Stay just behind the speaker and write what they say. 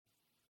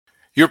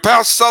Your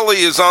pal Sully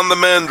is on the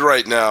mend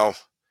right now,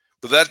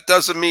 but that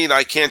doesn't mean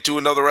I can't do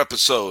another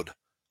episode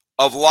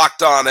of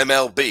Locked On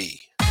MLB.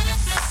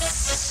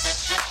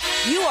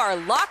 You are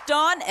Locked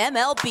On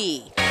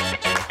MLB,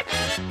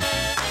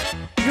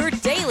 your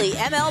daily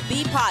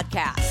MLB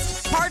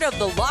podcast, part of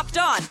the Locked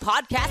On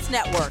Podcast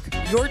Network,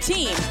 your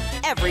team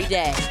every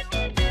day.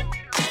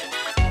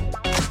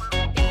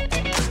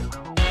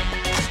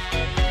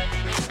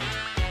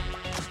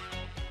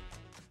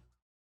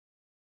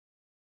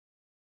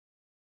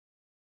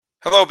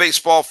 Hello,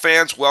 baseball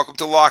fans. Welcome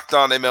to Locked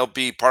On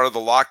MLB, part of the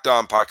Locked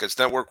On Podcast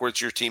Network, where it's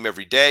your team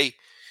every day.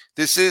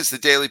 This is the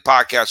daily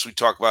podcast. We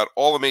talk about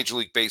all of Major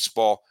League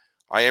Baseball.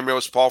 I am your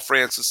host, Paul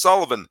Francis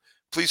Sullivan.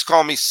 Please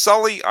call me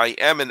Sully. I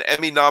am an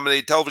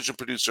Emmy-nominated television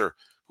producer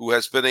who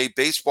has been a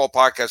baseball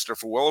podcaster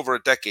for well over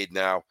a decade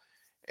now,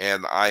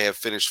 and I have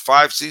finished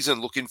 5 seasons,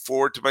 looking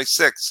forward to my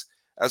 6th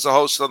as a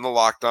host on the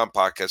Locked On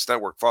Podcast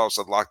Network. Follow us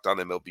on Locked On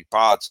MLB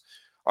Pods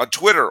on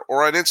Twitter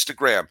or on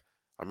Instagram.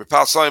 I'm your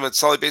pal Sully at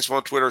Sully Baseball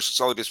on Twitter,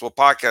 Sully Baseball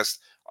Podcast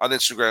on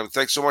Instagram.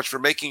 Thanks so much for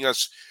making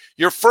us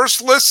your first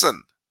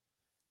listen.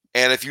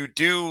 And if you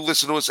do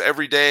listen to us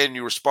every day and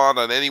you respond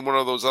on any one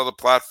of those other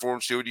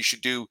platforms, you know what you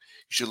should do? You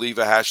should leave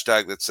a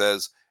hashtag that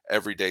says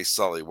Everyday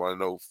Sully. Want to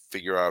know,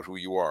 figure out who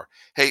you are.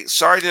 Hey,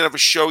 sorry I didn't have a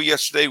show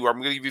yesterday. I'm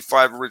going to give you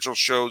 5 original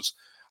shows.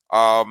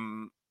 I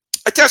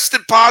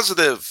tested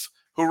positive.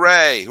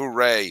 Hooray,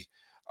 hooray.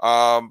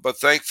 But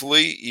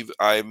thankfully,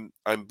 I'm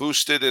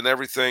boosted and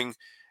everything.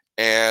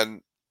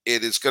 And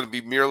it is going to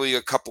be merely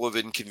a couple of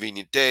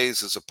inconvenient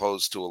days as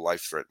opposed to a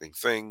life-threatening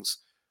things.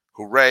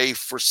 Hooray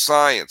for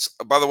science.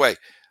 By the way,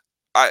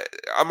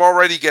 I'm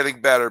already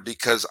getting better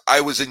because I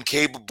was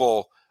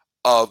incapable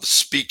of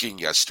speaking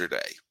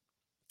yesterday.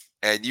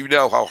 And you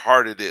know how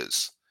hard it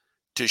is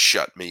to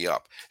shut me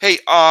up. Hey,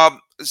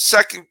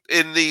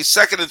 in the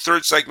second and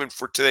third segment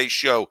for today's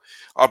show,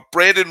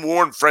 Brandon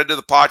Warne, friend of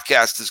the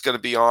podcast, is going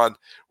to be on.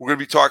 We're going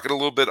to be talking a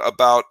little bit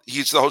about,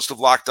 he's the host of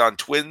Locked On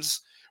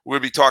Twins. We're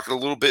going to be talking a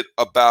little bit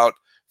about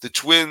the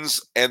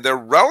Twins and their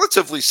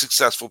relatively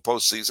successful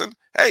postseason.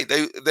 Hey,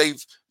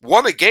 they've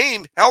won a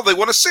game. Hell, they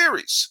won a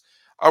series.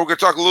 We're going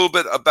to talk a little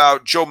bit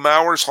about Joe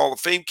Mauer's Hall of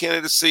Fame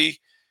candidacy,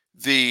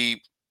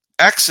 the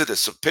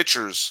exodus of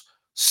pitchers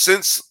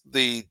since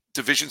the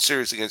division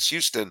series against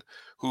Houston,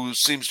 who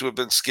seems to have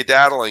been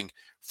skedaddling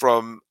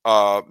from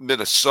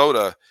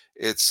Minnesota.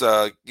 It's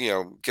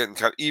getting kind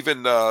of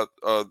even.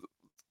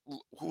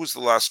 Who was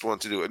the last one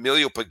to do?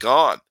 Emilio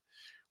Pagan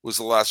was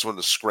the last one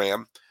to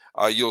scram.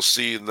 You'll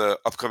see in the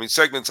upcoming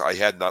segments, I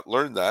had not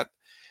learned that.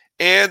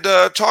 And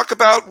talk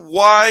about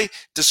why,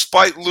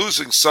 despite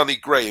losing Sonny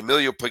Gray,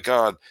 Emilio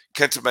Pagan,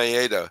 Kenta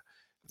Maeda,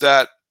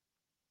 that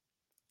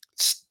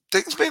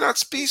things may not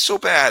be so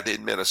bad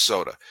in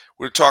Minnesota.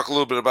 We're going to talk a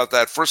little bit about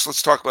that. First,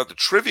 let's talk about the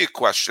trivia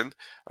question.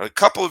 And a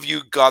couple of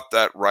you got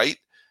that right.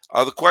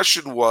 The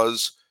question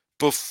was,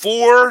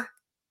 before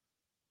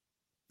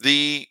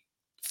the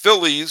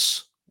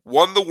Phillies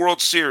won the World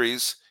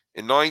Series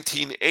in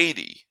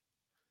 1980,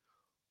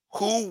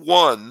 who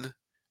won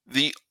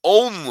the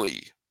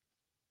only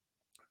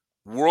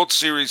World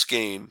Series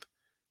game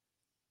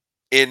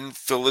in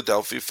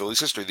Philadelphia Phillies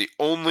history? The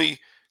only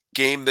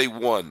game they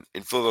won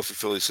in Philadelphia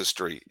Phillies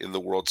history in the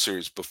World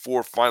Series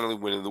before finally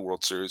winning the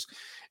World Series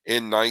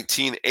in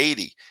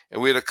 1980.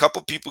 And we had a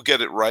couple people get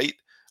it right.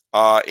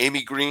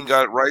 Amy Green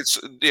got it right.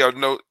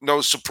 So,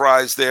 no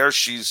surprise there.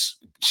 She's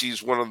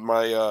one of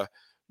my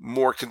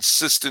more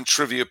consistent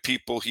trivia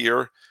people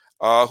here.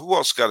 Who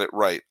else got it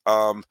right?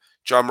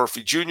 John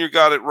Murphy Jr.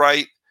 got it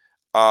right.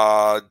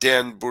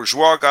 Dan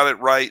Bourgeois got it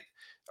right.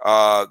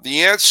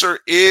 The answer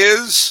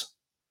is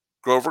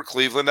Grover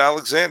Cleveland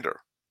Alexander,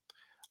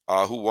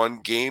 who won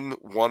Game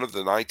 1 of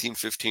the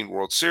 1915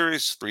 World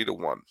Series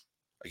 3-1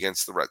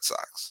 against the Red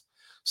Sox.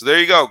 So there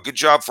you go. Good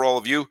job for all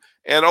of you.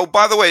 And, oh,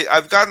 by the way,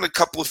 I've gotten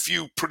a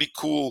few pretty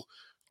cool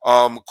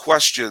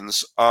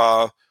questions.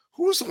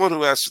 Who was the one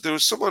who asked? There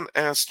was someone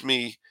asked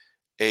me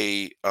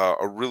a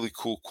really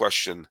cool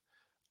question.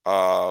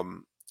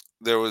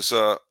 There was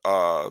a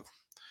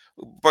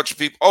bunch of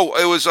people. Oh,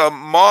 it was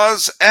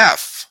Moz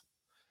F.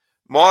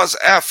 Moz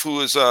F, who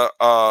is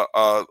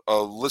a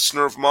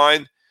listener of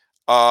mine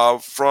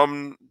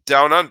from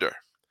down under.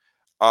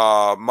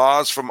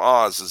 Moz from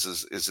Oz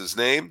is his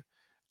name.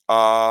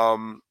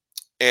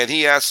 And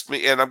he asked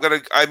me, and I'm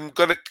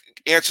gonna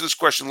answer this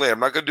question later. I'm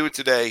not gonna do it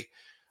today.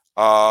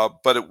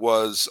 But it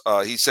was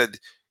he said,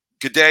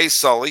 "Good day,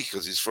 Sully,"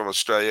 because he's from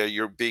Australia.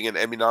 "You're being an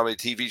Emmy-nominated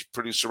TV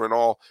producer and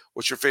all.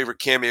 What's your favorite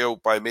cameo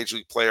by a major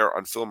league player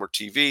on film or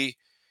TV?"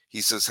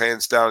 He says,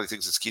 hands down, he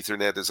thinks it's Keith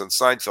Hernandez on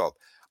Seinfeld.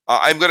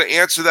 I'm going to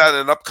answer that in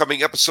an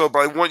upcoming episode, but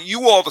I want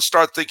you all to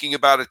start thinking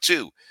about it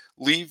too.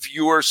 Leave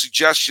your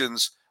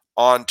suggestions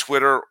on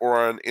Twitter or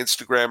on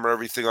Instagram or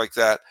everything like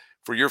that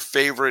for your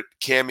favorite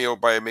cameo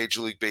by a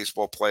Major League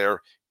Baseball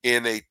player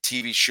in a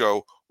TV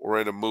show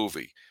or in a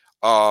movie.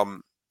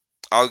 I'll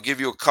give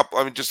you a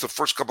couple. Just the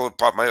first couple of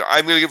pop.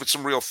 I'm going to give it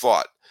some real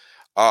thought.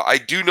 I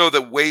do know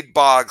that Wade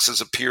Boggs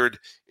has appeared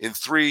in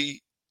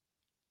 3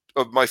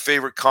 of my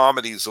favorite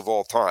comedies of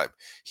all time.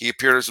 He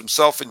appeared as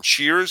himself in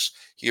Cheers.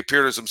 He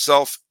appeared as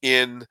himself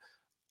in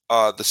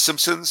The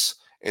Simpsons,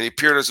 and he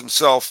appeared as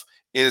himself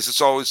in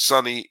It's Always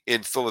Sunny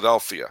in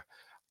Philadelphia.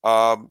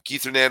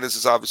 Keith Hernandez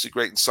is obviously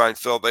great in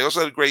Seinfeld. They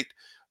also had great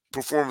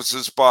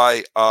performances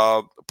by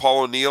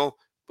Paul O'Neill,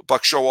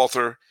 Buck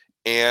Showalter,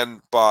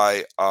 and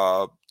by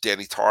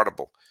Danny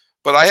Tartable.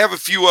 But I have a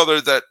few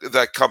other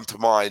that come to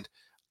mind,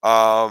 so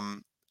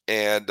I'm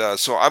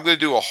going to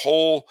do a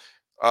whole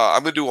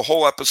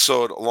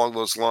episode along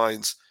those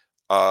lines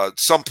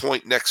some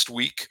point next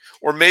week,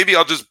 or maybe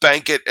I'll just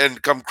bank it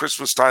and come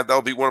Christmas time,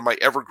 that'll be one of my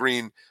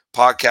evergreen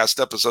podcast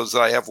episodes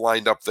that I have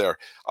lined up there.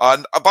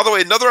 By the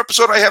way, another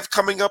episode I have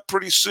coming up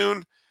pretty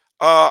soon.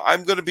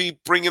 I'm going to be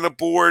bringing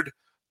aboard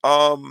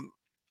Laura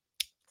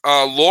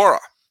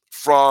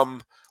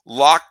from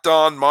Locked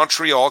On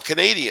Montreal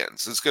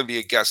Canadiens is going to be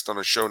a guest on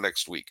a show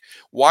next week.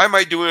 Why am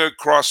I doing a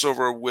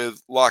crossover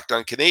with Locked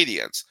On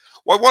Canadiens?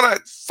 Well, I want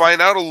to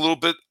find out a little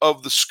bit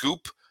of the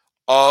scoop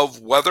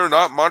of whether or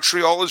not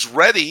Montreal is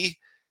ready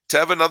to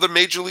have another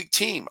major league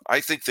team.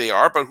 I think they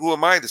are, but who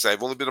am I to say?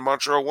 I've only been to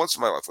Montreal once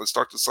in my life. Let's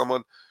talk to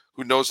someone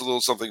who knows a little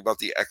something about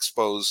the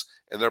Expos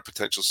and their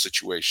potential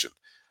situation.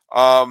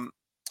 By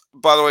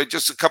the way,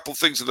 just a couple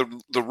things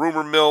in the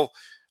rumor mill.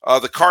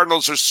 The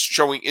Cardinals are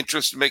showing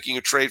interest in making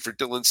a trade for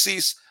Dylan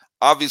Cease.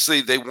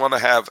 Obviously, they want to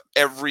have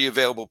every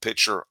available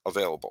pitcher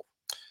available.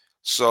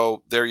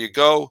 So there you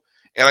go.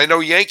 And I know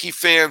Yankee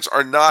fans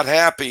are not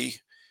happy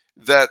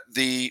that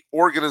the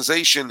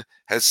organization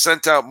has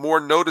sent out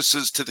more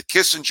notices to the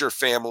Kissinger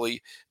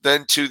family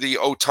than to the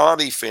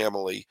Ohtani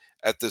family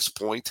at this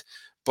point.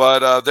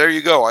 But there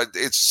you go.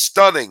 It's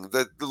stunning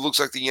that it looks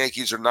like the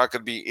Yankees are not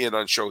going to be in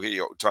on Shohei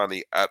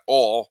Ohtani at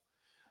all.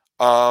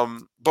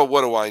 But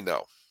what do I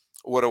know?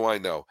 What do I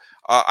know?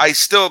 I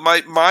still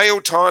my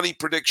Ohtani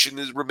prediction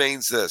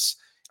remains this.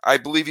 I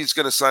believe he's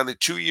going to sign a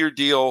 2-year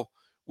deal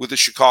with the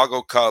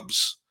Chicago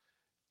Cubs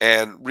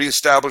and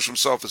reestablish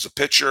himself as a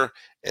pitcher.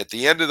 At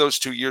the end of those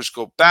 2 years,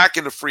 go back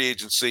into free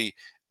agency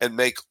and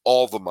make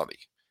all the money.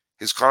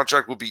 His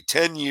contract will be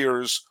 10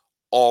 years,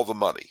 all the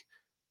money.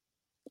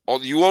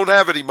 You won't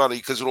have any money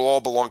because it'll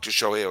all belong to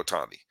Shohei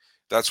Ohtani.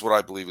 That's what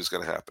I believe is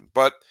going to happen.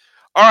 But,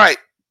 all right,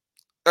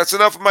 that's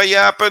enough of my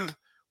yapping.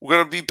 We're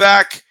going to be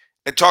back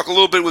and talk a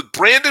little bit with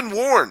Brandon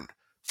Warne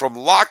from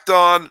Locked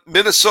On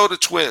Minnesota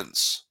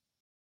Twins.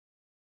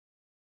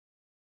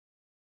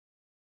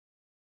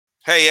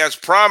 Hey, as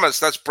promised,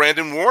 that's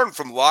Brandon Warne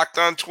from Locked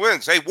On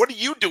Twins. Hey, what are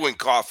you doing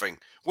coughing?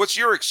 What's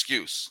your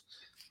excuse?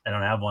 I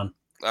don't have one.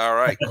 All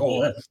right,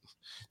 cool.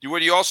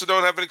 What you also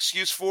don't have an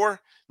excuse for?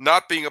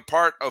 Not being a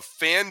part of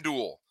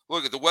FanDuel.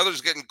 Look, the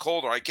weather's getting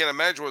colder. I can't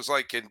imagine what it's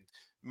like in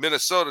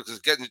Minnesota because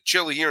it's getting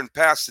chilly here in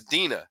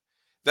Pasadena.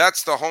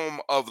 That's the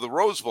home of the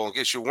Rose Bowl, in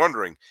case you're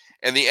wondering.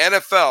 And the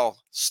NFL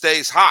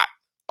stays hot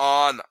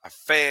on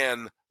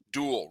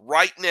FanDuel.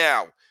 Right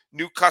now,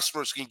 new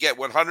customers can get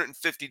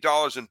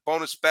 $150 in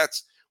bonus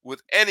bets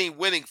with any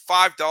winning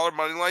 $5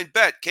 moneyline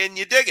bet. Can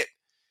you dig it?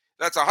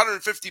 That's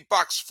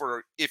 $150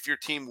 for if your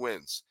team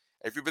wins.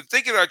 If you've been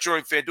thinking about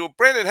joining FanDuel,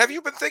 Brandon, have you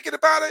been thinking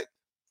about it?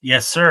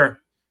 Yes, sir.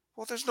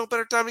 Well, there's no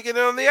better time to get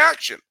in on the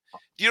action.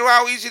 Do you know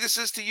how easy this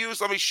is to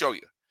use? Let me show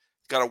you.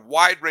 Got a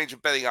wide range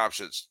of betting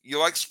options. You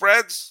like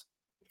spreads?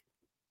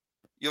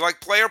 You like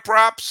player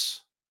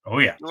props? Oh,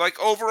 yeah. You like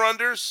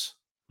over-unders?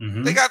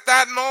 Mm-hmm. They got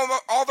that and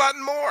all that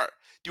and more.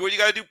 Do what you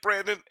got to do,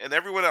 Brandon, and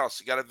everyone else.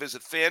 You got to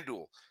visit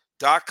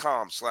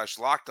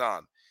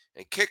FanDuel.com/lockedon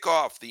and kick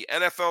off the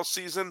NFL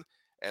season.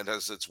 And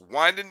as it's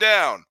winding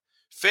down,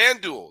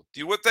 FanDuel, do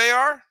you know what they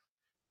are?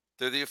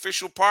 They're the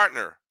official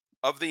partner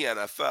of the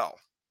NFL.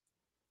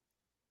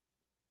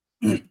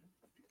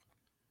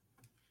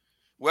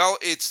 Well,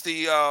 it's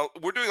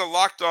we're doing a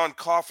Locked On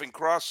coughing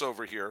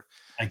crossover here.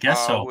 I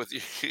guess so. With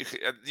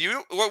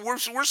you, well,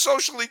 we're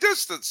socially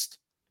distanced.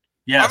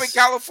 Yes. I'm in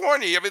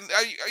California. I mean,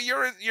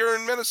 you're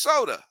in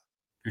Minnesota.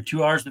 You're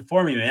 2 hours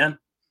before me, man.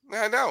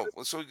 I know.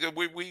 So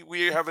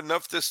we have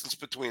enough distance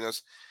between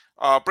us.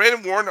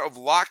 Brandon Warne of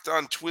Locked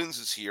On Twins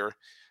is here,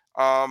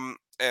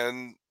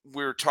 and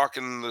we're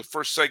talking in the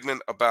first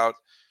segment about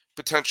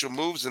potential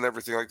moves and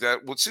everything like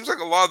that. Well, it seems like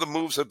a lot of the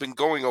moves have been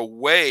going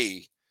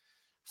away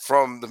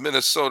from the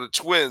Minnesota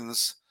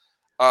Twins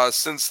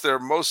since their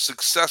most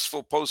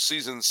successful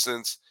postseason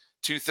since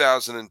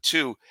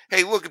 2002.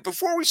 Hey, look,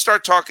 before we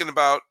start talking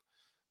about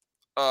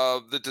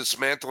the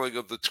dismantling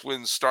of the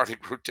Twins starting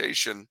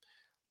rotation,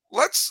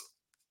 let's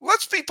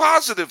be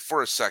positive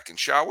for a second,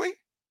 shall we?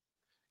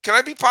 Can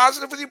I be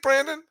positive with you,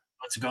 Brandon?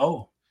 Let's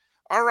go.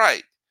 All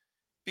right.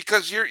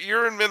 Because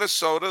you're in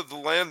Minnesota, the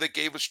land that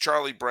gave us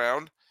Charlie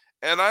Brown,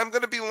 and I'm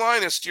going to be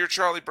Linus to your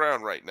Charlie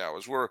Brown right now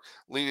as we're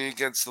leaning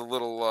against the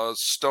little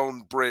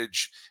stone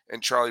bridge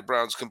and Charlie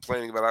Brown's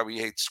complaining about how he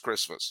hates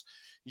Christmas.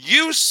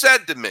 You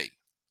said to me,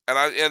 and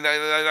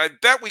I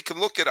bet we can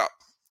look it up,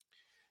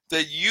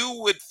 that you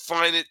would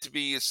find it to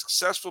be a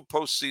successful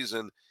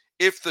postseason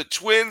if the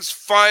Twins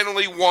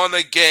finally won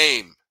a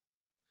game.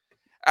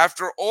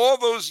 After all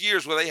those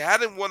years where they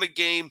hadn't won a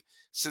game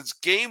since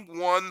Game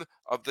 1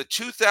 of the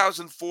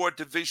 2004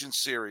 Division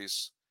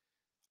Series.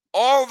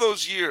 All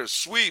those years,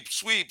 sweep,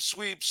 sweep,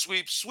 sweep,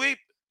 sweep, sweep.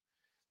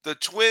 The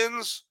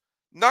Twins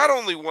not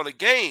only won a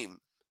game,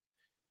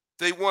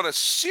 they won a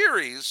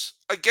series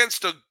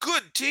against a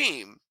good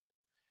team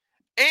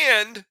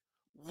and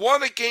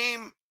won a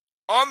game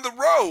on the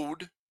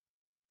road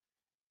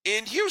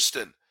in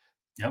Houston.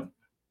 Yep.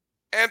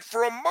 And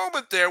for a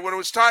moment there, when it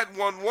was tied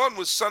 1-1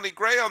 with Sonny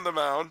Gray on the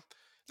mound,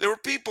 there were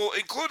people,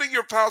 including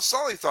your pal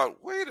Sully,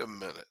 thought, wait a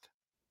minute.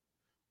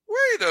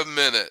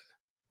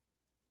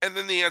 And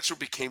then the answer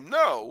became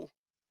no.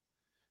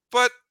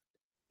 But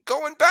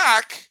going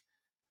back,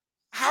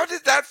 how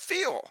did that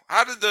feel?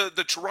 How did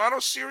the Toronto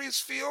series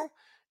feel?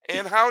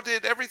 And how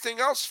did everything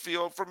else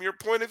feel from your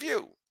point of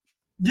view?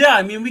 Yeah,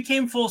 I mean, we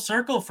came full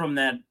circle from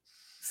that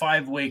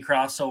 5-way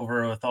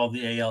crossover with all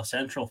the AL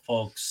Central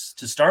folks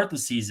to start the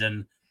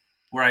season,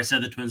 where I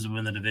said the Twins would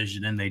win the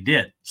division, and they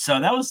did. So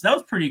that was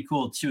pretty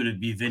cool too, to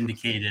be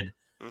vindicated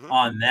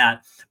on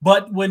that.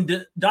 But when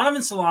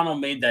Donovan Solano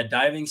made that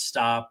diving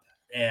stop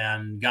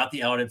and got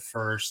the out at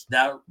first,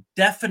 that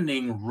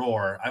deafening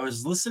roar. I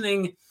was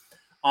listening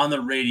on the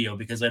radio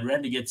because I'd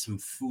ran to get some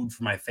food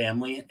for my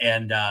family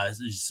and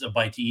just a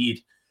bite to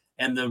eat.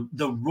 And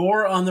the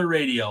roar on the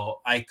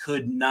radio, I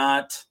couldn't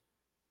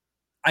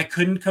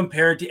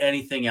compare it to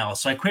anything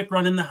else. So I quick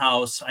run in the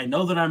house. I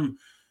know that I'm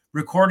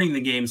recording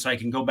the game so I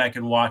can go back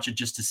and watch it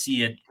just to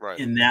see it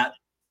in that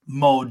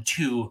mode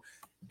too.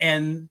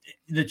 And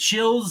the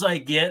chills I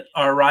get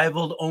are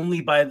rivaled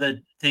only by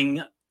the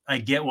thing I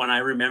get when I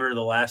remember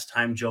the last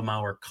time Joe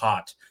Mauer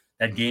caught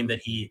that game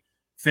that he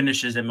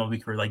finishes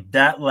MLB career, like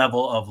that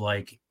level of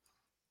like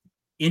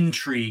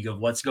intrigue of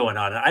what's going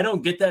on. I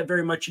don't get that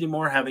very much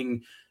anymore,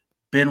 having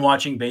been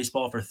watching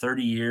baseball for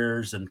 30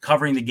 years and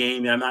covering the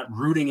game. I'm not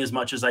rooting as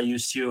much as I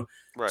used to.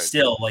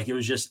 Still, like, it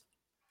was just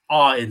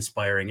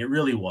awe-inspiring. It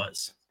really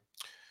was.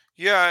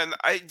 Yeah, and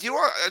do you know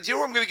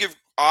what I'm going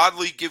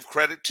to give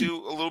credit to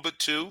a little bit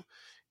too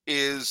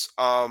is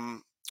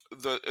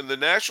in the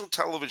national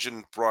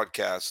television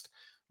broadcast,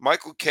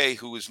 Michael Kay,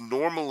 who is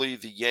normally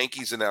the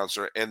Yankees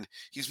announcer, and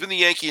he's been the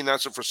Yankee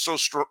announcer for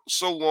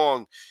so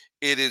long,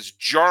 it is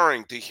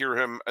jarring to hear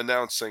him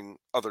announcing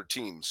other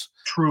teams.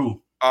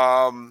 True.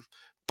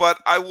 But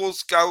I've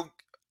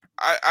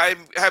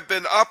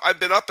been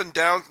up and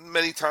down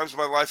many times in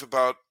my life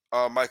about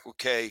Michael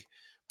Kay,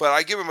 but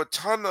I give him a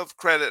ton of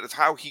credit of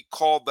how he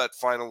called that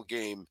final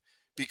game,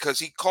 because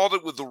he called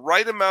it with the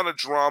right amount of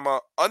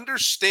drama,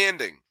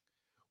 understanding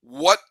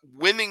what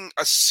winning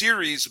a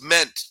series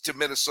meant to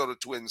Minnesota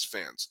Twins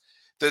fans.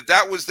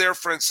 That was their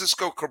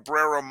Francisco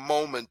Cabrera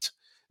moment.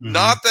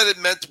 Not that it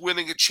meant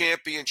winning a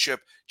championship.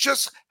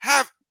 Just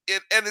have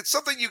it, and it's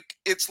something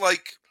it's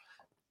like,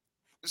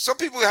 some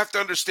people have to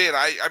understand.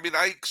 I mean,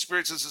 I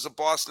experienced this as a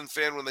Boston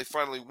fan when they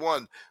finally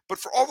won. But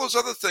for all those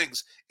other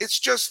things, it's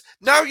just,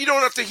 now you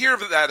don't have to hear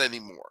that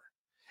anymore.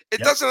 It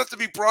doesn't have to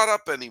be brought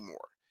up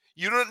anymore.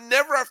 You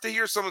never have to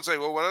hear someone say,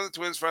 well, when are the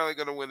Twins finally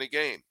going to win a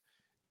game?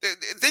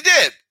 They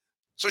did.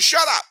 So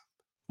shut up.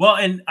 Well,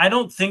 and I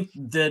don't think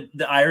that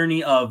the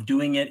irony of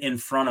doing it in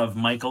front of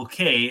Michael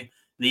Kay,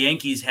 the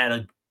Yankees had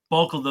a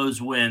bulk of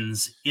those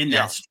wins in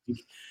that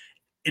streak,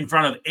 in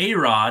front of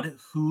A-Rod,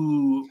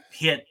 who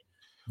hit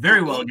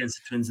very well against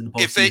the Twins in the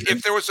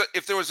postseason.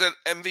 If there was an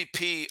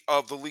MVP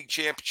of the league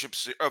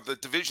championship of the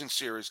division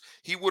series,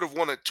 he would have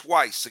won it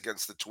twice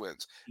against the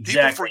Twins.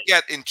 Exactly. People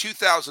forget, in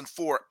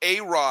 2004,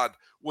 A-Rod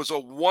was a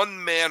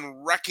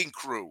one-man wrecking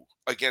crew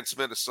against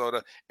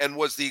Minnesota, and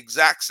was the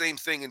exact same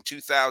thing in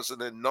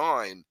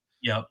 2009.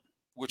 Yep.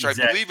 Which I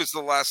believe is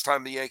the last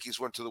time the Yankees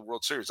went to the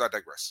World Series. I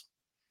digress.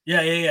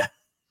 Yeah.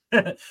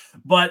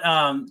 But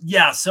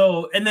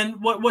so, and then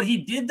what he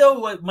did, though,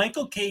 what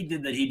Michael Kay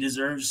did that he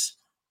deserves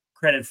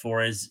credit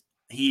for, is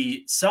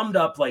he summed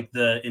up like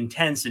the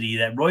intensity,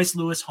 that Royce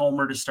Lewis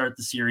homer to start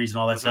the series and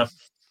all that stuff,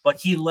 but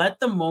he let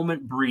the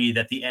moment breathe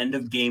at the end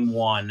of game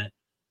one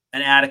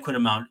an adequate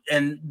amount.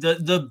 And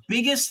the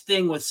biggest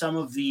thing with some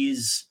of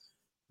these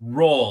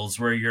roles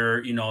where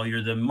you're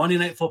the Monday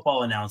Night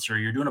Football announcer,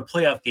 you're doing a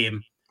playoff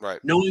game,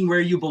 knowing where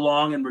you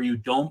belong and where you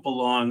don't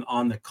belong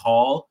on the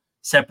call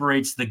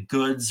separates the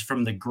goods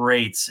from the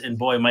greats. And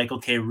boy,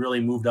 Michael Kay really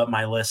moved up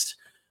my list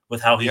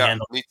with how he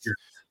handled it.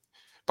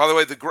 By the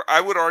way,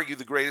 I would argue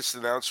the greatest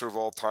announcer of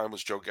all time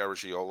was Joe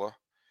Garagiola.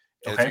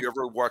 And if you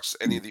ever watched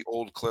any of the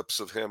old clips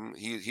of him,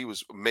 he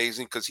was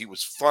amazing, because he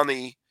was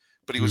funny,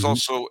 but he was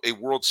also a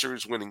World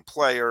Series winning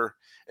player,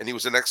 and he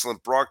was an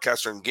excellent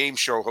broadcaster and game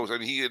show host. I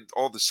mean, he had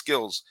all the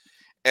skills.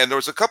 And there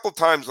was a couple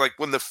times, like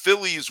when the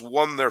Phillies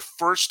won their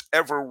first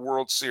ever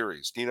World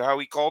Series. Do you know how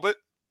he called it?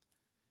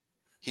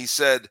 He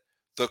said,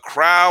 the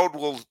crowd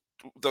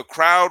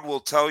will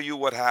tell you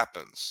what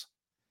happens.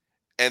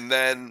 And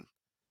then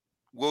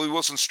Willie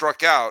Wilson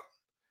struck out,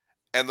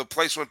 and the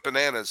place went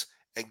bananas,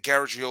 and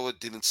Garagiola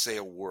didn't say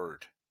a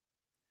word.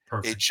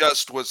 Perfect. It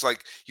just was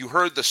like, you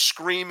heard the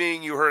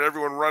screaming, you heard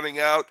everyone running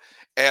out,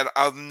 And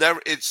I'll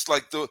never, it's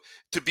like to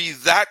be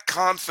that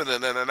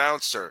confident an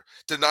announcer,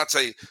 to not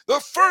say, the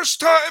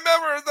first time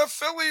ever the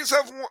Phillies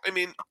have won. I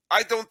mean,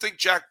 I don't think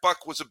Jack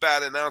Buck was a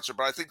bad announcer,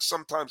 but I think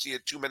sometimes he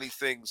had too many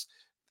things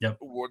Yep.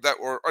 or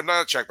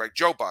not Jack Buck,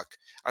 Joe Buck.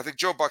 I think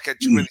Joe Buck had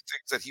too many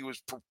things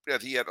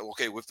that he had.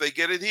 Okay, if they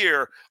get it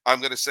here, I'm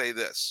going to say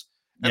this.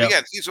 And Yep.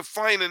 again, he's a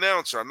fine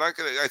announcer. I'm not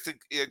going to.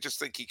 I just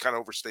think he kind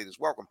of overstayed his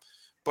welcome.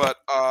 But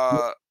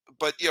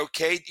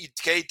Kay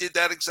did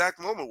that exact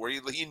moment where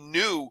he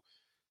knew,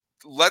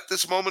 let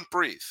this moment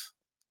breathe.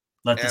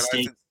 Let the And I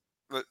stakes,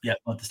 think,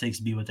 let the stakes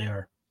be what they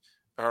are.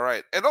 all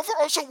right. And also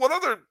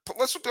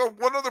let's go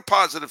one other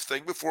positive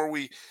thing before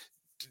we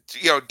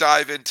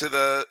dive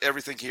into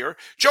everything here.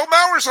 Joe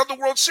Mauer's on the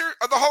World Series,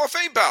 on the Hall of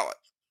Fame ballot.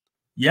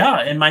 Yeah,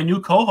 and my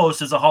new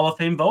co-host is a Hall of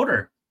Fame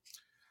voter.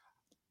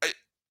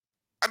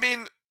 I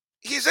mean,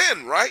 he's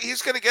in, right?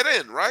 He's going to get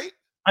in, right?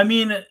 I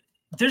mean,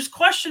 there's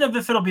question of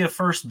if it'll be a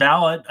first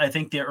ballot. I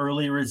think the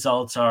early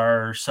results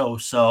are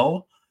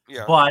so,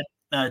 Yeah. but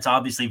it's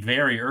obviously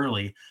very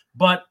early.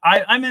 But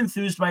I'm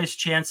enthused by his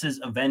chances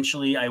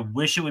eventually. I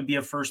wish it would be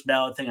a first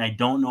ballot thing. I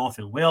don't know if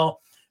it will.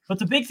 But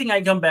the big thing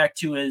I come back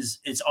to is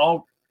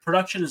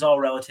production is all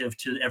relative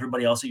to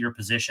everybody else at your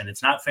position.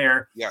 It's not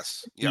fair.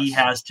 Yes. He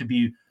has to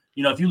be,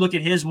 if you look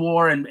at his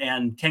WAR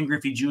and Ken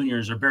Griffey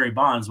Jr.'s or Barry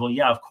Bonds, well,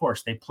 yeah, of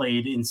course, they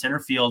played in center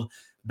field,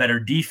 better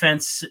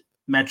defense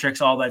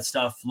metrics, all that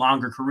stuff,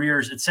 longer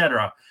careers,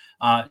 etc.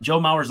 Joe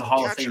Mauer's a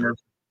Hall of Famer.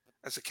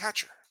 As a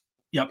catcher.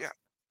 Yep. Yeah.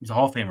 He's a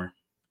Hall of Famer.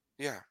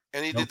 Yeah.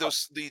 And he did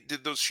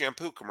those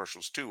shampoo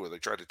commercials too, where they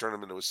tried to turn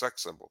him into a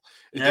sex symbol.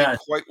 It Yeah. didn't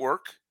quite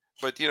work,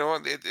 but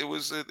it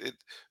was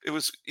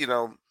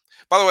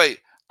by the way,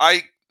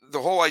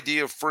 the whole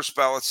idea of first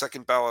ballot,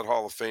 second ballot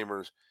Hall of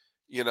Famers,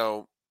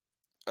 Yogi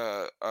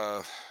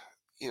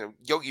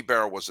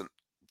Berra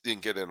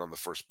didn't get in on the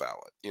first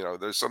ballot.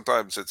 There's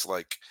sometimes it's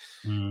like,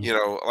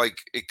 like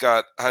it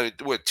got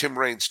Tim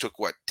Raines took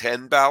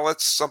 10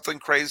 ballots, something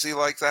crazy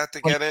like that to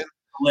get in.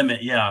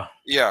 Limit, yeah.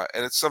 Yeah,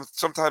 and it's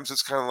sometimes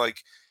it's kind of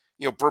like,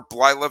 Burt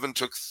Blyleven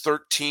took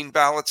 13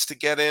 ballots to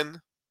get in.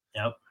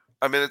 Yep.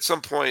 I mean, at some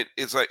point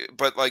it's like,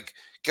 but like,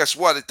 guess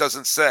what? It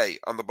doesn't say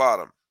on the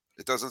bottom.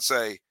 It doesn't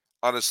say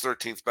on his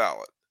 13th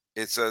ballot.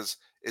 It says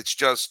it's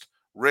just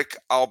Rick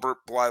Albert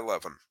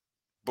Blyleven.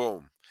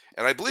 Boom.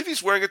 And I believe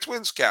he's wearing a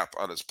Twins cap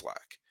on his plaque.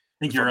 I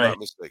think you're right.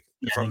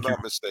 If I'm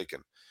not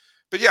mistaken.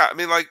 But yeah, I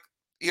mean, like,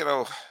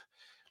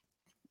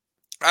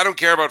 I don't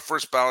care about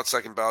first ballot,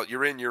 second ballot.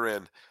 You're in, you're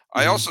in.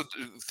 I also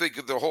think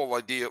of the whole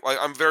idea. Like,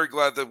 I'm very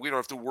glad that we don't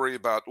have to worry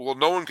about, well,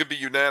 no one can be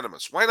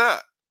unanimous. Why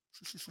not?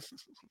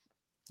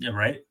 Yeah,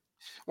 right.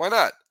 Why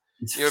not?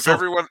 If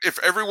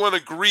everyone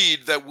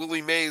agreed that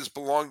Willie Mays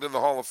belonged in the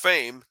Hall of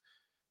Fame,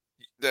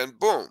 then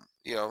boom,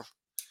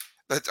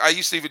 I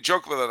used to even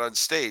joke about that on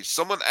stage.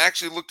 Someone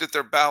actually looked at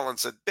their ballot and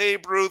said,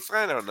 Babe Ruth,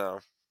 I don't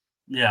know.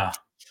 Yeah.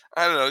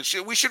 I don't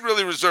know. We should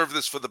really reserve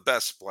this for the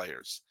best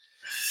players.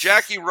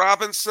 Jackie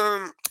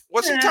Robinson,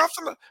 was he tough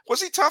enough?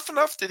 Was he tough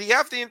enough? Did he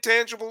have the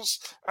intangibles?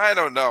 I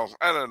don't know.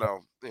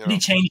 Did he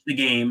change the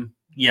game?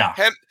 Yeah.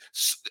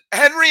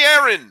 Henry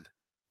Aaron.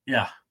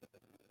 Yeah.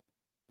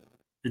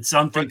 It's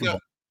unthinkable.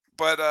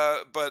 But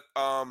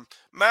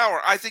Mauer,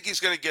 I think he's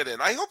going to get in.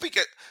 I hope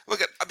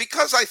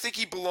because I think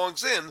he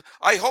belongs in.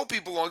 I hope he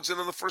belongs in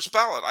on the first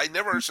ballot. I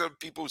never understood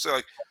people who say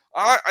like,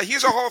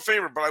 he's a Hall of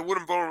Famer, but I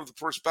wouldn't vote him on the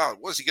first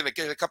ballot. Was he going to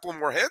get a couple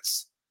more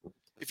hits?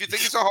 If you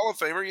think he's a Hall of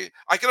Famer,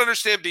 I can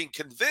understand being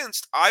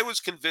convinced. I was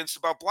convinced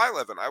about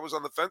Blyleven. I was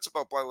on the fence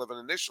about Blyleven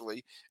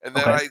initially, and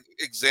then I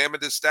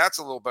examined his stats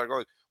a little bit,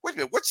 going, wait a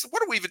minute,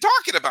 what are we even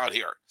talking about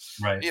here?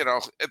 Right.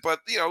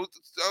 But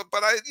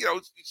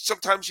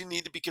sometimes you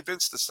need to be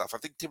convinced of stuff. I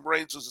think Tim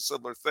Raines was a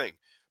similar thing.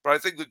 But I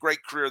think the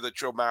great career that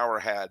Joe Mauer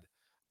had,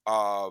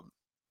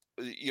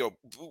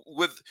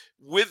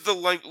 with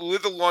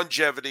the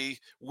longevity,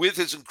 with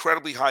his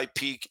incredibly high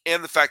peak,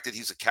 and the fact that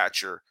he's a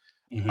catcher,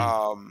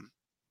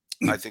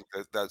 I think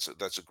that's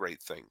a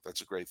great thing.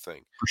 That's a great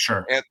thing for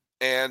sure.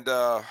 And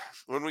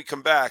when we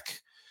come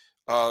back,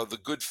 the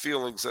good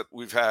feelings that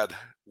we've had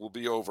will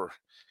be over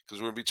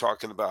because we're going to be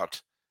talking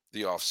about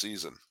the off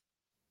season.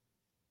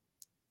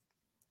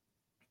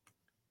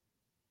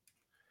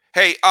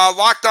 Hey,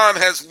 Locked On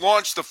has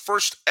launched the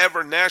first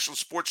ever national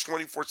sports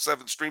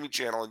 24/7 streaming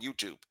channel on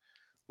YouTube.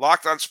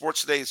 Locked On Sports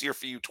Today is here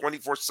for you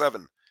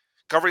 24/7,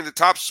 covering the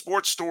top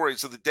sports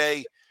stories of the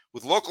day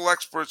with local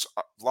experts,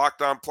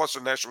 Locked On plus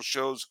our national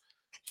shows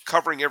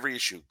covering every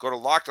issue. Go to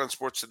Locked On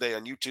Sports Today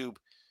on YouTube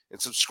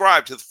and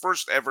subscribe to the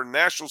first ever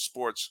national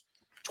sports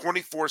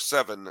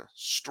 24/7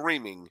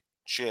 streaming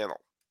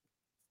channel.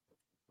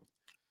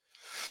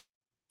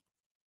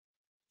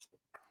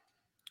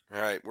 All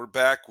right, we're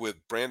back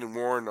with Brandon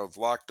Warne of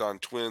Locked On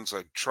Twins.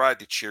 I tried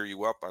to cheer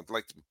you up. I'd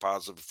like to be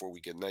positive before we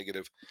get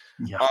negative.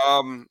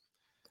 Yeah.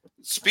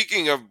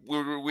 Speaking of,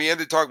 we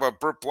ended talking about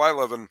Burt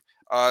Blyleven.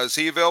 Is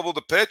he available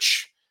to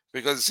pitch?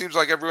 Because it seems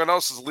like everyone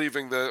else is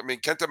leaving.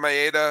 Kenta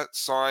Maeda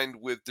signed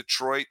with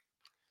Detroit.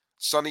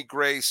 Sonny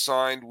Gray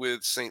signed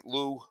with St.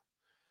 Louis.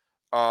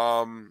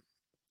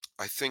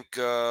 I think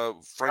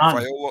Gone.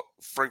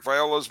 Frank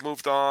Viola's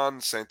moved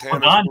on.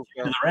 Santana's Pagan moved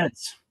to on. the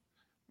Reds.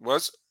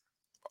 Was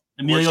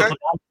what'd Emilio you Pagan say?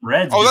 to the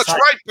Reds. Oh, that's Beside.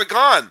 right,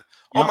 Pagan.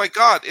 Oh Yep. my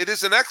God, it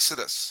is an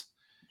exodus.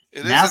 It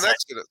is an Massive.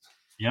 exodus.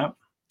 Yep.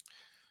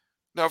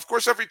 Now, of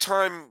course, every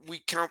time we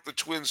count the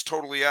Twins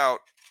totally out,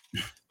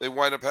 they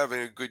wind up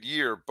having a good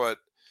year. But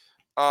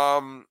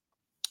um,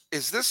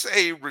 is this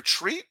a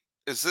retreat?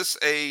 Is this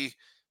a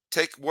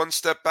take one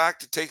step back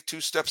to take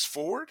two steps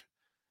forward?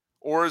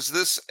 Or is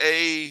this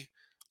a,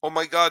 oh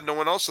my God, no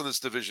one else in this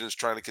division is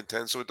trying to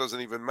contend, so it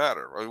doesn't even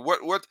matter? I mean,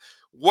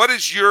 what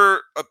is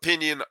your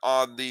opinion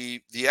on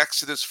the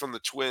exodus from the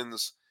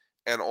Twins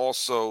and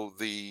also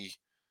the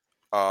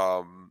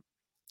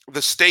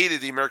state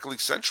of the American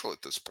League Central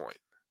at this point?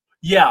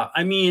 Yeah.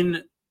 I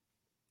mean,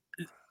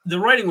 the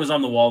writing was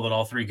on the wall that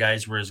all three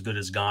guys were as good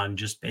as gone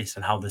just based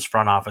on how this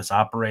front office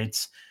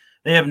operates.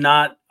 They have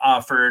not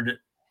offered,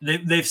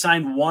 they've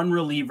signed one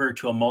reliever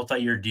to a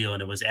multi-year deal,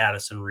 and it was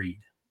Addison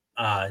Reed.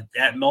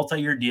 At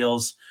multi-year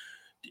deals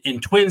in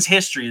Twins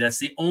history, that's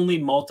the only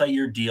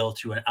multi-year deal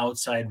to an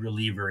outside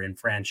reliever in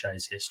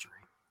franchise history.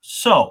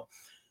 So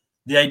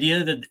the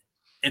idea that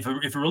if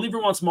a reliever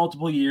wants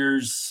multiple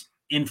years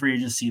in free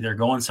agency, they're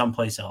going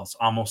someplace else,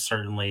 almost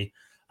certainly.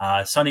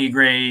 Sonny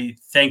Gray,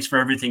 thanks for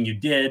everything you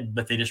did,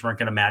 but they just weren't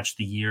going to match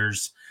the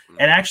years.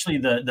 And actually,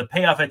 the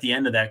payoff at the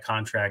end of that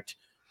contract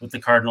with the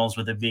Cardinals,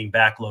 with it being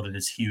backloaded,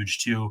 is huge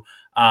too.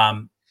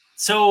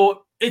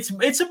 So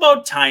it's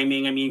about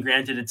timing. I mean,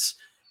 granted,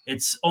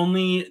 it's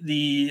only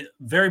the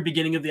very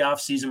beginning of the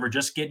offseason. We're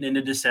just getting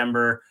into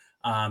December.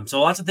 So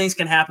lots of things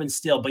can happen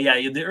still. But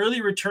yeah, the early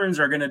returns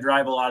are going to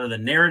drive a lot of the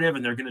narrative,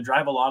 and they're going to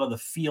drive a lot of the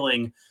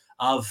feeling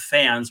of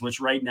fans, which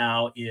right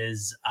now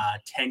is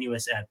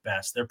tenuous at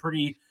best. They're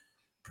pretty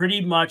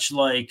much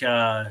like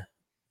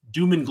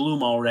doom and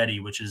gloom already,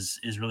 which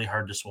is really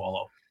hard to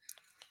swallow.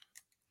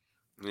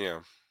 Yeah.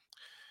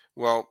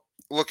 Well,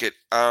 look at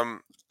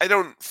I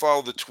don't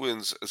follow the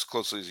Twins as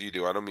closely as you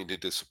do. I don't mean to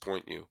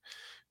disappoint you.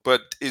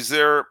 But is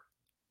there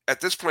at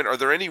this point, are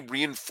there any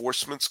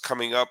reinforcements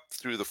coming up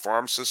through the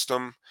farm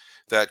system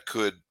that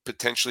could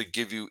potentially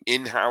give you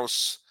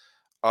in-house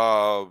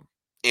uh,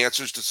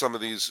 answers to some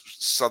of these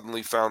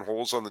suddenly found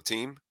holes on the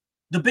team?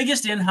 The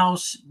biggest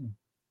in-house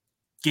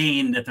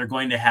gain that they're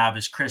going to have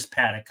is Chris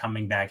Paddock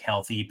coming back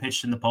healthy. He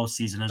pitched in the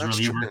postseason as a That's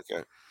true. reliever.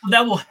 Okay.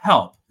 That will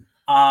help.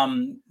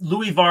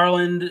 Louis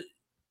Varland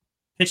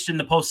pitched in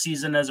the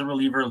postseason as a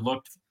reliever,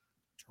 looked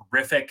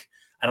terrific.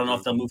 I don't know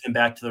if they'll move him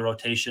back to the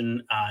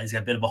rotation. He's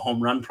got a bit of a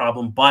home run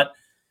problem, but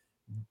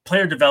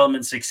player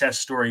development success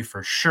story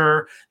for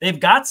sure. They've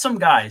got some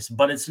guys,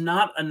 but it's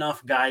not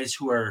enough guys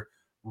who are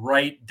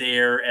right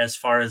there as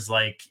far as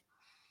like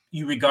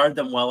you regard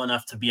them well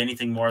enough to be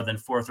anything more than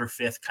fourth or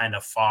fifth kind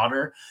of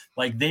fodder.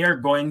 Like they are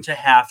going to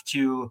have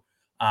to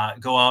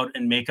go out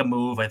and make a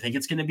move. I think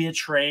it's going to be a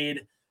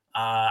trade.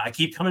 I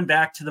keep coming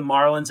back to the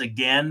Marlins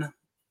again.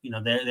 You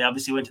know, they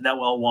obviously went to that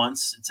well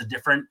once. It's a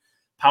different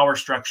power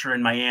structure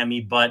in Miami,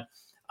 but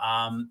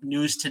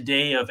news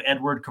today of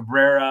Edward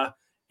Cabrera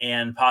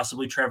and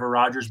possibly Trevor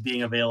Rogers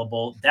being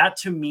available. That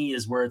to me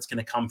is where it's going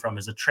to come from,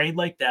 is a trade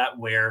like that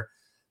where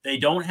they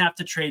don't have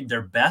to trade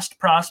their best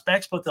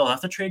prospects, but they'll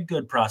have to trade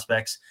good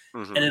prospects.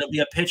 And it'll be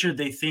a pitcher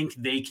they think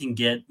they can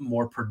get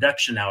more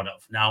production out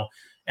of. Now,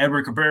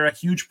 Edward Cabrera,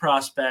 huge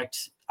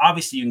prospect.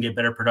 Obviously, you can get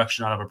better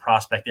production out of a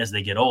prospect as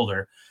they get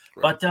older.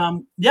 Right.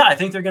 But yeah, I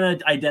think they're going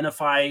to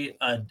identify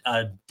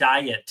a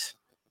diet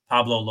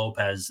Pablo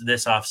Lopez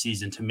this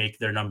offseason to make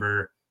their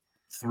number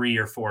 3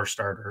 or 4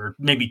 starter, or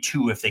maybe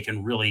 2 if they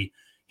can really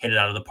hit it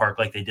out of the park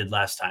like they did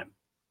last time.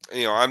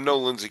 You know, I'm no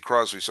Lindsey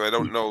Crosby, so I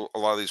don't know a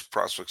lot of these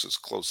prospects as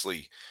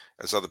closely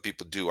as other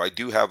people do. I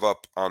do have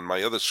up on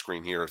my other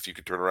screen here, if you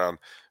could turn around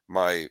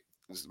my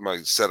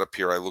setup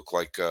here, I look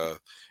like it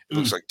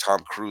looks like Tom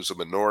Cruise, a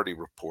Minority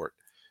Report.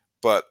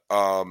 But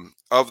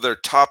of their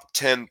top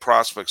 10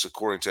 prospects,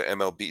 according to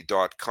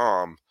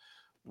MLB.com,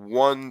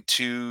 1,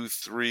 2,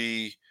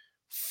 3,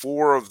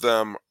 4 of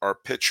them are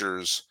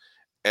pitchers,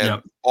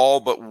 and all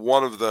but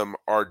one of them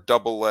are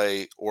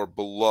AA or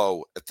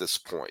below at this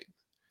point.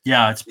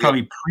 Yeah, it's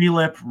probably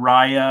Prelip,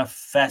 Raya,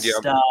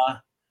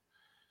 Festa,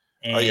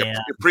 and and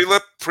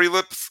Prelip,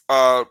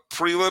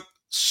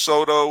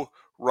 Soto,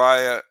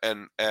 Raya,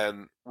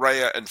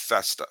 and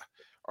Festa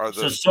are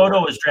the. So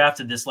Soto was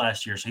drafted this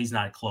last year, so he's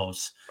not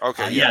close.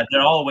 Okay, yeah,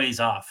 they're all ways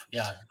off.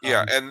 Yeah,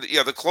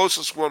 the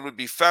closest one would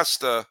be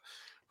Festa,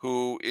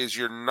 who is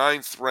your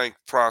 9th ranked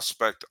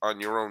prospect on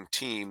your own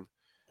team,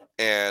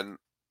 and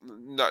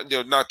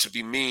not to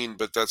be mean,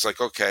 but that's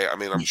like, okay, I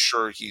mean, I'm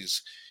sure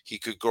he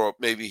could grow up,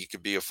 maybe he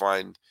could be a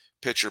fine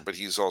pitcher, but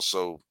he's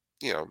also,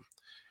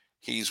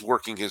 he's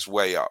working his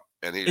way up.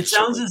 And it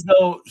sounds as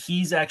though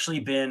he's actually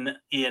been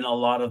in a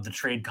lot of the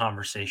trade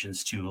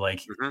conversations too.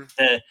 Like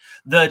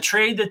the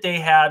trade that they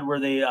had where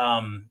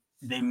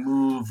they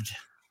moved.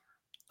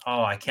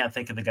 Oh, I can't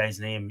think of the guy's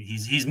name.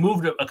 He's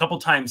moved a couple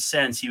times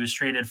since. He was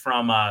traded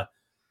from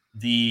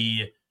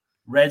the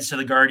Reds to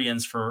the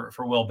Guardians for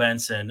Will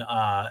Benson,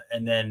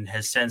 and then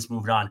has since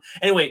moved on.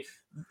 Anyway,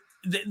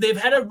 they've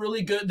had a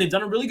really good. They've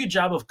done a really good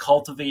job of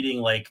cultivating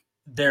like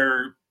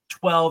their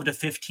 12 to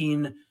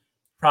 15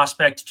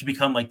 prospect to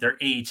become like their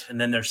 8 and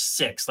then their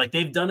 6. Like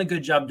they've done a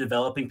good job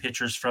developing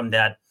pitchers from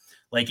that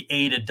like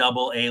A to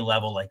double A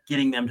level, like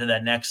getting them to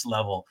that next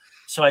level.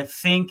 So I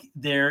think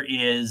there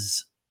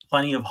is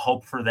plenty of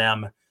hope for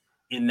them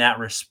in that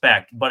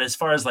respect. But as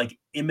far as like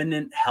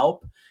imminent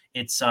help,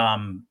 it's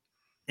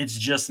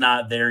just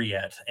not there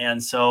yet.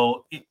 And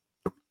so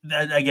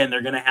again,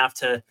 they're going to have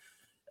to.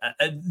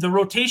 The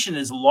rotation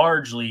is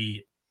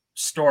largely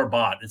store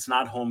bought. It's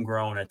not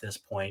homegrown at this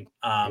point.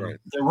 Right.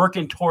 They're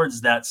working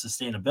towards that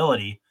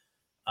sustainability.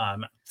 I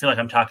feel like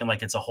I'm talking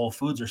like it's a Whole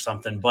Foods or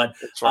something, but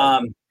That's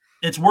fine.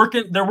 it's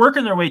working. They're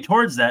working their way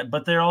towards that,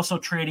 but they're also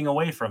trading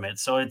away from it.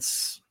 So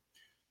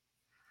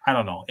I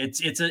don't know.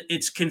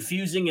 It's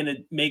confusing and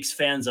it makes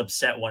fans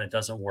upset when it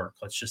doesn't work.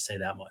 Let's just say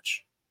that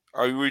much.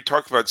 Are we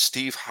talking about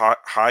Steve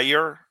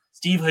Heyer?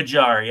 Steve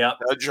Hajar, yep.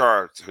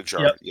 Hajar,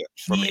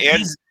 yeah,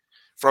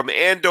 from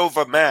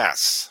Andover,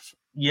 Mass.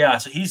 Yeah,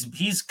 so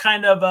he's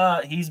kind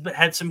of he's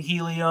had some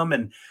helium,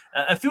 and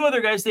a few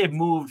other guys they've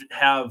moved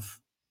have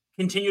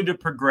continued to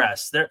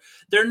progress.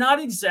 They're not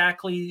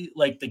exactly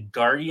like the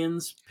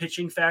Guardians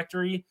pitching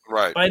factory,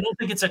 Right. but I don't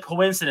think it's a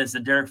coincidence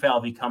that Derek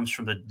Falvey comes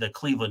from the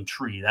Cleveland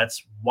tree.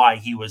 That's why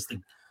he was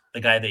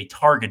the guy they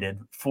targeted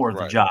for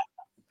the Right. job.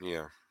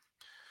 Yeah.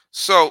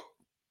 So,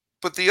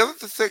 but the other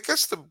thing, I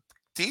guess the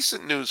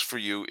decent news for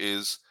you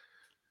is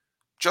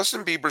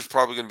Justin Bieber's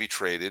probably going to be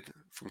traded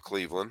from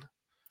Cleveland.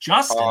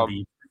 Justin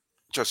Bieber.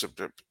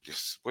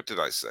 Yes. What did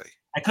I say?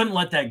 I couldn't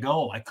let that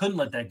go. I couldn't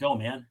let that go,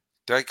 man.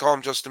 Did I call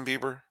him Justin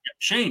Bieber?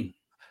 Shane.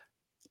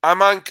 I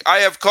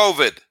have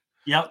COVID.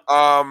 Yep.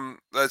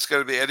 That's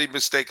going to be any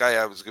mistake I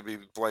have is going to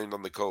be blamed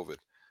on the COVID.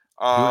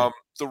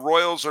 The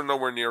Royals are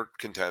nowhere near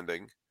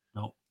contending.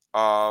 Nope.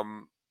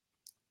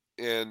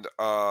 And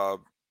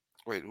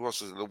wait, who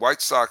else is in? The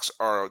White Sox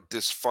are a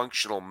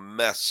dysfunctional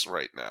mess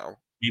right now.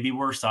 Maybe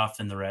worse off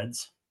than the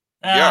Reds.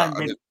 Yeah,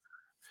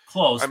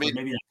 close. But maybe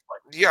not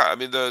quite. Yeah, I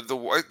mean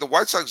the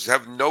White Sox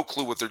have no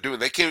clue what they're doing.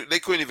 They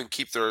couldn't even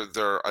keep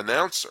their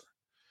announcer.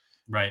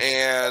 Right.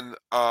 And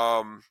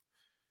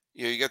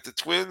you got the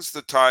Twins,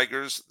 the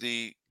Tigers,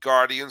 the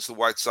Guardians, the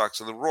White Sox,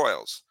 and the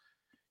Royals.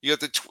 You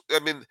got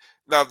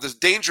now the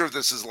danger of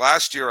this is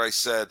last year I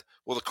said,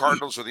 well, the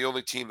Cardinals are the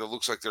only team that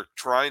looks like they're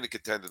trying to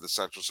contend in the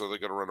Central, so they're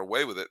going to run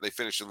away with it. And they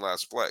finished in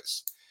last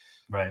place.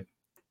 Right.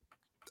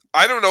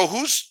 I don't know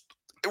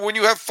when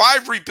you have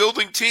 5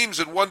 rebuilding teams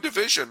in one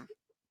division.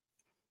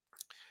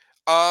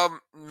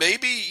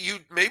 Maybe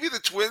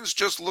the Twins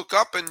just look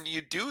up and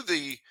you do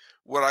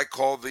what I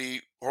call the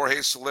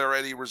Jorge Soler,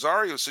 Eddie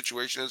Rosario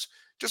situation is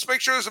just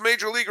make sure there's a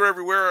major leaguer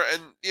everywhere,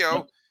 and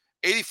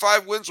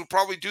 85 wins will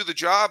probably do the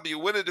job. You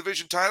win a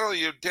division title,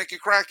 you take a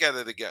crack at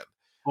it again.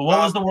 Well, what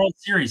was the World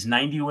Series?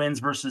 90 wins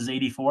versus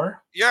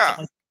 84? Yeah.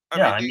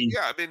 I mean,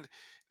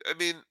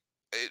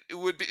 it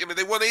would be. I mean,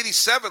 they won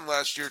 87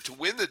 last year to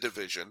win the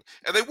division,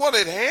 and they won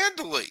it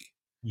handily.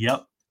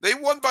 Yep. They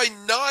won by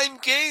 9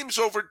 games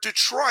over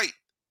Detroit.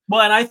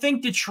 Well, and I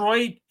think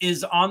Detroit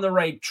is on the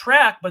right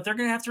track, but they're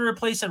going to have to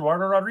replace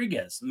Eduardo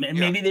Rodriguez.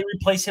 Maybe they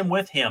replace him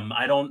with him.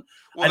 I don't.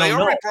 Well, they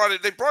already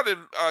brought in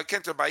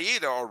Kenta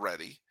Maeda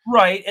already.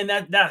 Right, and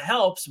that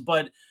helps,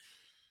 but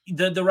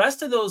the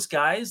rest of those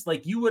guys,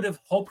 like you would have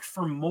hoped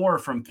for more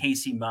from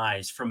Casey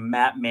Mize, from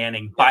Matt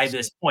Manning by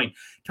this point.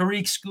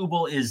 Tariq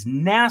Skubal is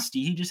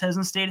nasty. He just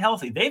hasn't stayed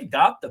healthy. They've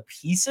got the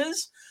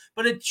pieces,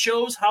 but it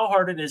shows how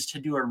hard it is to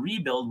do a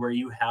rebuild where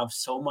you have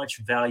so much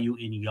value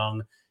in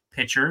young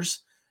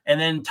pitchers. And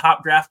then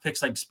top draft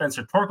picks like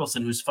Spencer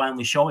Torkelson, who's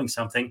finally showing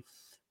something.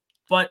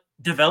 But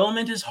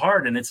development is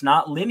hard and it's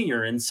not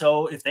linear. And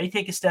so if they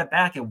take a step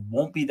back, it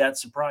won't be that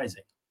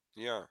surprising.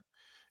 Yeah.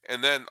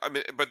 And then,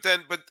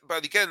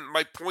 but again,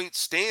 my point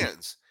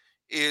stands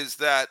is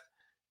that,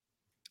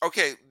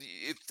 okay,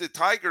 if the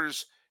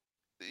Tigers,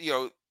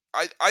 I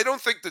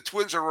don't think the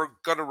Twins are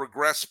going to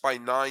regress by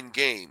 9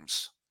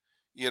 games.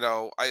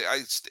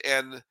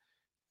 And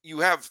you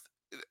have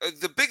I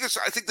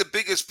think the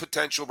biggest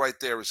potential right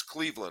there is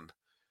Cleveland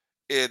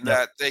in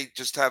that they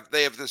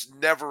have this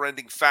never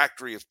ending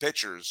factory of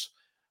pitchers.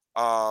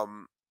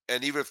 And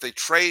even if they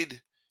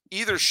trade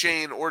either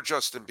Shane or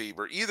Justin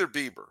Bieber,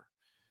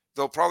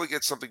 they'll probably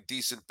get something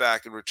decent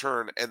back in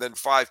return. And then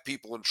 5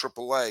 people in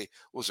AAA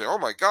will say, oh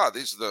my God,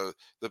 these are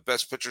the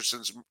best pitcher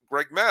since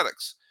Greg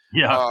Maddux.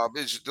 Yeah.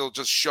 They'll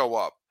just show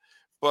up.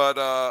 But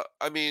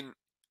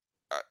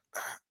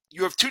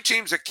you have 2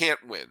 teams that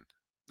can't win.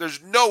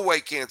 There's no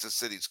way Kansas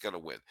City's going to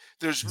win.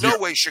 There's no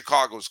way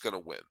Chicago's going to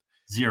win.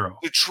 0.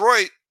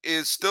 Detroit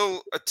is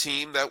still a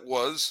team that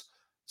was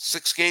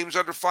 6 games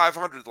under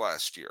 500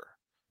 last year.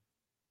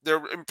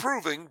 They're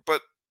improving,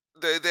 but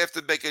they have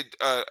to make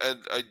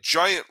a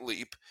giant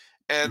leap.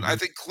 And I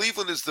think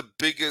Cleveland is the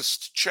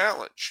biggest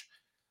challenge.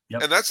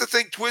 Yep. And that's the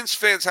thing Twins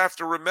fans have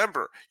to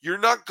remember. You're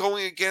not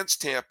going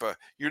against Tampa.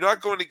 You're not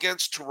going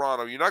against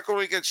Toronto. You're not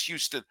going against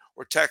Houston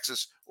or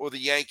Texas or the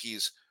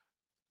Yankees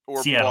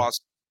or Seattle.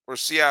 Boston. or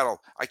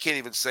Seattle. I can't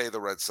even say the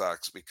Red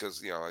Sox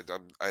because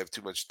I have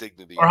too much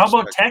dignity. Or and how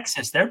about respect.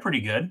 Texas? They're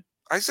pretty good.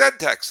 I said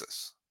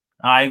Texas.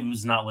 I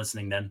was not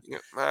listening then. Yeah,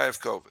 I have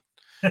COVID.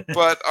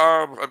 But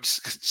I'm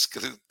just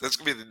gonna. That's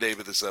gonna be the name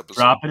of this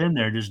episode. Drop it in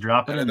there. Just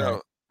drop it I in know,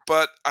 there.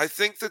 but I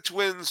think the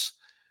Twins,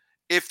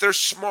 if they're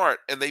smart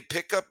and they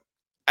pick up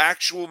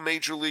actual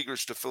major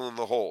leaguers to fill in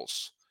the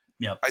holes,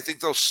 Yep. I think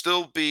they'll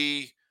still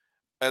be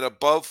an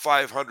above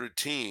 500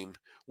 team,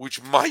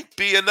 which might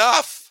be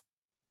enough.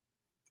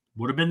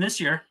 Would have been this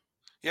year.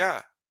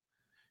 Yeah,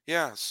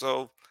 yeah.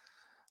 So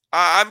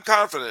I'm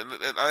confident,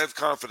 and I have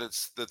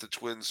confidence that the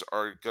Twins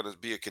are going to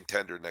be a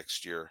contender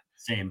next year.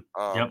 Same.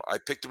 Yep. I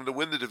picked them to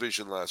win the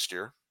division last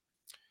year.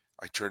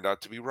 I turned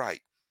out to be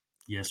right.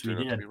 Yes, we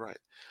did.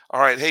 All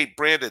right. Hey,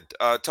 Brandon,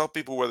 tell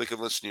people where they can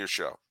listen to your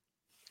show.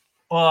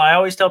 Well, I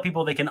always tell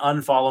people they can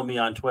unfollow me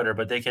on Twitter,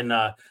 but they can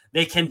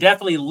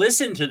definitely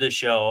listen to the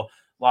show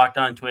Locked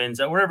On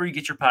Twins wherever you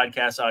get your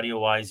podcasts, audio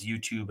wise,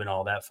 YouTube, and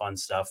all that fun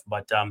stuff.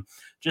 But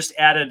just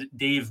added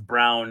Dave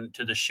Brown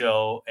to the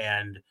show,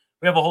 and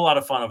we have a whole lot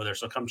of fun over there.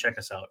 So come check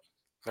us out.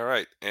 All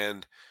right.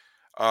 And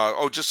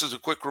just as a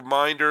quick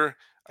reminder,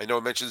 I know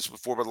I mentioned this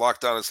before, but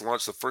Locked On has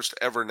launched the first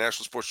ever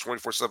national sports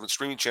 24/7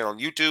 streaming channel on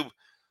YouTube.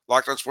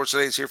 Locked On Sports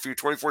Today is here for you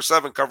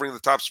 24/7, covering the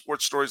top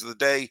sports stories of the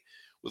day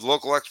with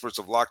local experts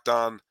of Locked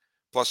On,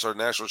 plus our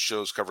national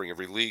shows covering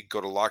every league.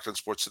 Go to Locked On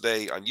Sports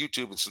Today on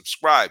YouTube and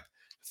subscribe to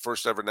the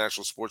first ever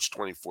national sports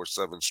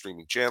 24/7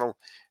 streaming channel.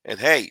 And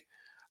hey,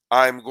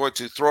 I'm going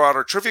to throw out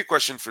our trivia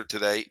question for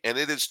today, and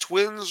it is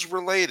Twins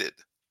related.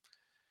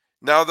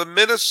 Now, the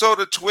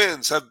Minnesota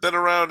Twins have been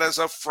around as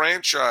a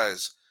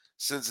franchise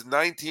since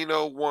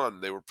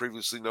 1901. They were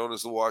previously known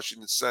as the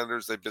Washington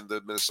Senators. They've been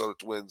the Minnesota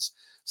Twins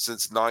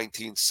since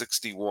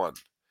 1961.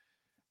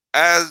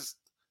 As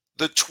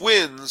the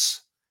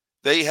Twins,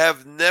 they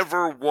have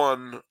never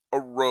won a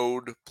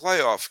road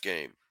playoff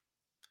game.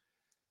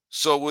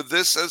 So with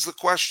this as the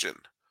question,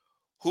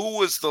 who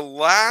was the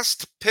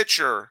last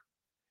pitcher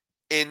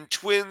in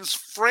Twins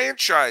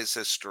franchise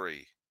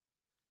history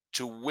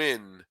to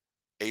win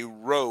a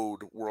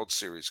road World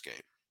Series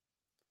game?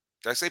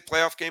 Did I say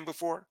playoff game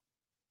before?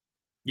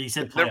 Yeah, you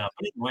said playoff.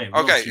 Anyway,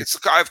 okay,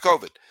 I have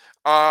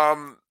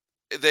COVID.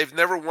 They've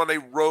never won a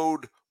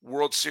road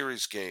World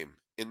Series game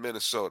in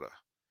Minnesota.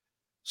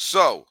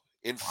 So,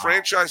 in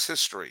franchise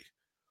history,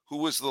 who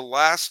was the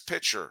last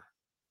pitcher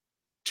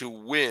to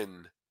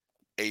win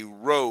a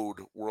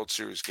road World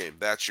Series game?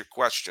 That's your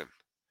question.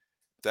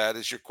 That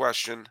is your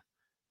question.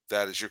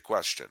 That is your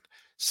question.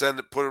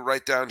 Put it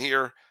right down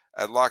here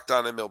at Locked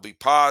On MLB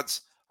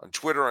Pods on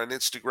Twitter, on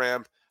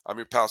Instagram. I'm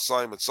your pal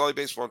Sully with Sully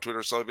Baseball on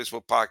Twitter, Sully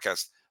Baseball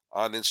Podcast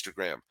on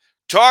Instagram.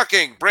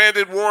 Talking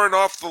Brandon Warne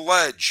off the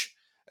ledge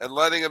and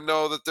letting him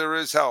know that there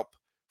is help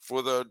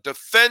for the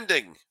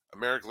defending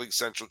American League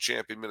Central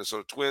champion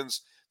Minnesota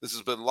Twins. This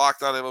has been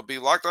Locked On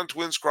MLB, Locked On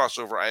Twins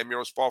crossover. I am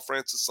your host, Paul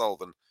Francis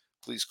Sullivan.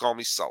 Please call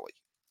me Sully.